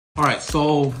All right,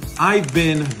 so I've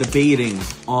been debating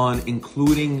on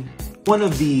including one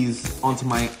of these onto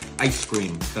my ice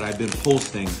cream that I've been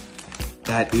posting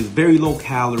that is very low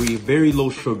calorie, very low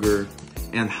sugar,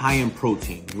 and high in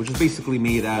protein, which is basically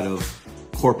made out of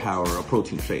Core Power, a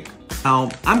protein shake. Now,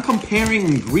 I'm comparing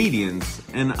ingredients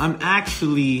and I'm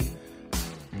actually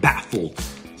baffled.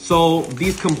 So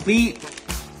these complete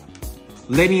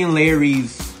Lenny and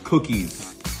Larry's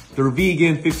cookies, they're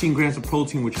vegan, 15 grams of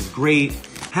protein, which is great.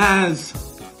 Has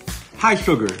high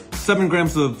sugar, 7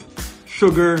 grams of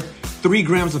sugar, 3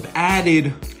 grams of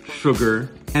added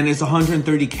sugar, and it's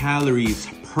 130 calories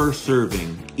per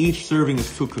serving. Each serving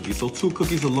is 2 cookies, so 2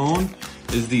 cookies alone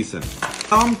is decent.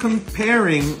 I'm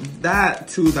comparing that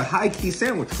to the high key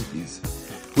sandwich cookies,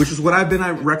 which is what I've been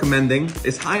recommending.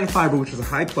 It's high in fiber, which is a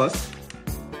high plus,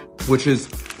 which is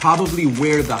probably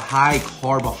where the high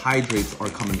carbohydrates are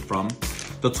coming from.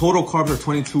 The total carbs are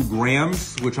 22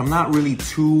 grams, which I'm not really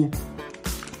too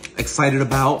excited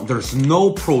about. There's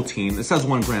no protein. It says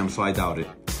 1 gram, so I doubt it.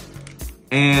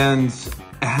 And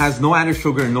it has no added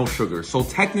sugar and no sugar. So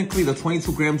technically, the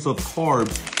 22 grams of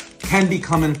carbs can be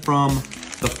coming from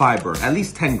the fiber, at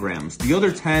least 10 grams. The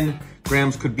other 10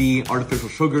 grams could be artificial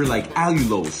sugar like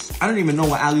allulose. I don't even know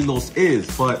what allulose is,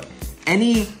 but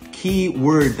any key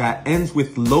word that ends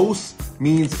with lose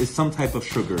means it's some type of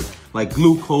sugar, like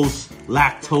glucose,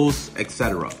 lactose,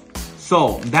 etc.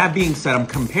 So that being said, I'm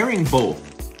comparing both,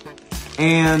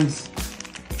 and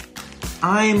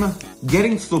I'm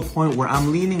getting to the point where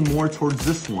I'm leaning more towards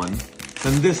this one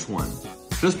than this one.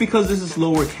 Just because this is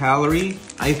lower calorie,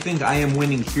 I think I am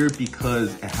winning here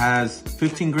because it has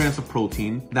 15 grams of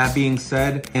protein. That being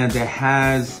said, and it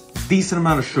has decent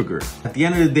amount of sugar. At the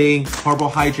end of the day,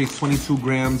 carbohydrates 22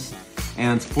 grams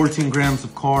and 14 grams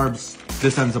of carbs,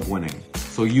 this ends up winning.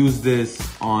 So use this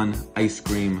on ice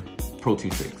cream protein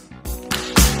shakes.